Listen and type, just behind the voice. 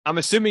I'm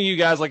assuming you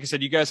guys, like I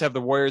said, you guys have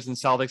the Warriors and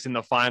Celtics in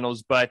the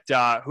finals, but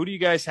who do you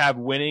guys have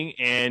winning,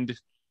 and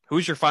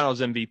who's your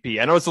finals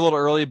MVP? I know it's a little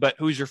early, but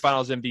who's your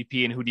finals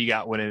MVP, and who do you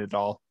got winning it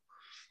all?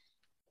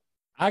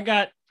 I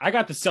got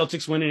the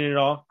Celtics winning it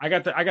all. I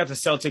got the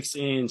Celtics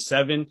in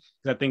 7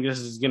 because I think this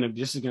is gonna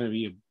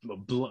be a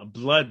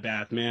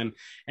bloodbath, man.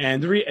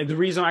 And the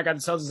reason I got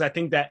the Celtics is I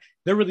think that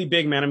they're really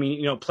big, man. I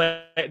mean,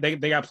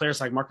 they got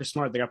players like Marcus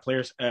Smart. They got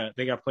players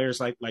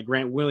like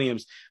Grant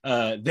Williams.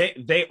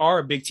 They are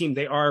a big team.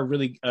 They are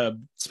really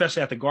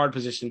especially at the guard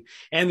position,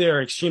 and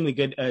they're extremely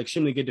good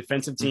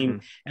defensive team.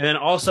 Mm-hmm. And then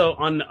also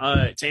on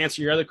to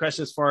answer your other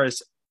question as far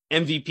as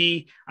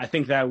MVP, I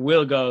think that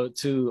will go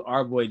to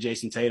our boy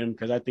Jason Tatum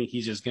because I think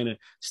he's just gonna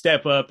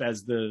step up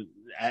as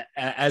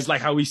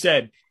like how we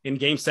said in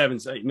Game 7,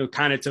 so,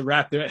 kind of to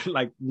wrap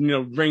the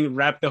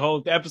wrap the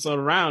whole episode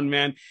around,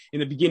 man.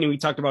 In the beginning, we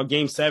talked about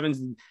Game 7s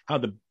and how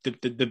the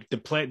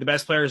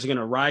best players are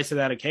gonna rise to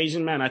that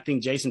occasion, man. I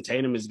think Jason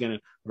Tatum is gonna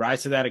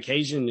rise to that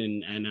occasion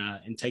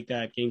and take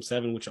that Game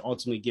 7, which will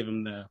ultimately give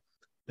him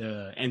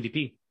the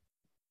MVP.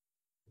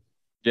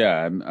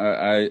 Yeah,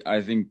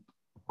 I think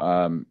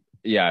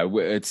yeah,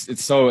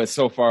 it's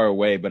so far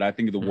away, but I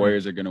think the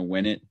Warriors are going to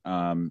win it.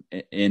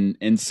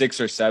 In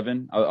 6 or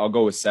 7, I'll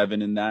go with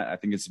 7 in that. I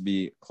think it's to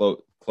be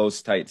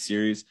close, tight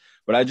series.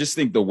 But I just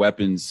think the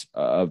weapons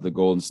of the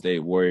Golden State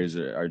Warriors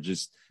are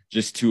just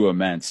too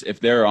immense. If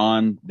they're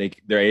on,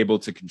 they're able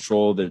to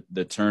control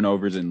the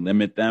turnovers and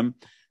limit them.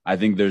 I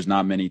think there's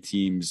not many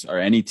teams or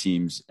any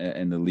teams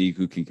in the league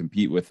who can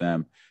compete with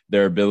them.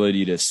 Their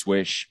ability to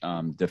swish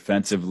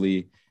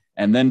defensively,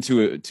 and then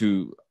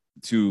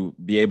to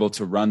be able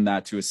to run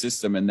that to a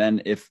system. And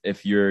then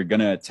if you're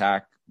going to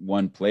attack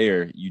one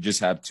player, you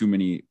just have too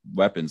many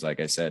weapons, like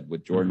I said,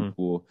 with Jordan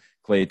Poole,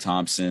 Klay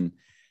Thompson.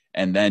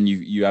 And then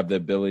you have the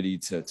ability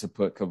to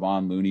put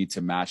Kevon Looney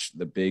to match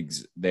the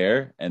bigs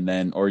there. And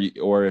then, or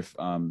if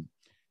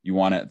you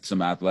want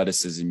some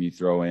athleticism, you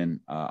throw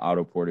in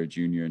Otto Porter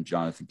Jr. and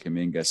Jonathan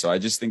Kuminga. So I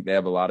just think they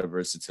have a lot of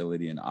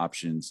versatility and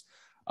options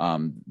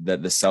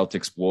that the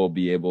Celtics won't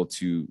be able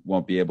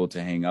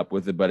to hang up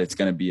with it, but it's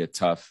going to be a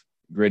tough,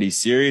 gritty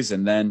series.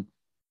 And then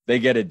they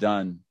get it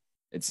done.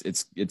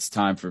 It's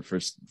time for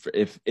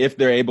if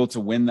they're able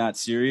to win that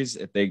series,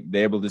 if they're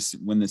able to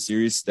win the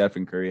series,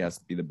 Stephen Curry has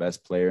to be the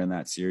best player in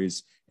that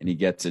series, and he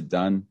gets it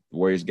done. The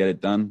Warriors get it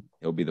done.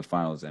 He'll be the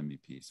Finals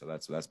MVP. So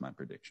that's my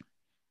prediction.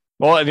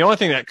 Well, and the only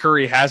thing that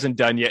Curry hasn't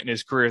done yet in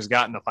his career is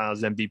gotten the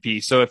Finals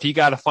MVP. So if he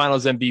got a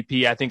Finals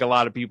MVP, I think a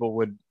lot of people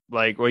would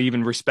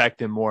even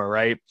respect him more,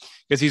 right?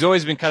 Because he's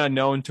always been kind of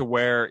known to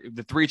where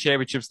the 3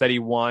 championships that he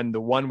won,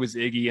 the one was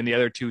Iggy and the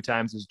other 2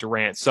 times was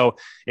Durant. So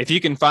if he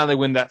can finally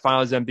win that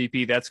Finals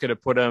MVP, that's going to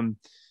put him,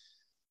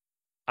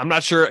 I'm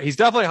not sure. He's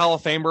definitely a Hall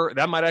of Famer.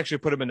 That might actually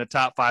put him in the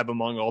top 5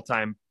 among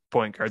all-time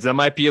point guards. That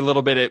might be a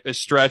little bit of a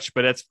stretch,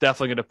 but it's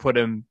definitely going to put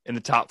him in the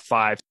top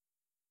 5.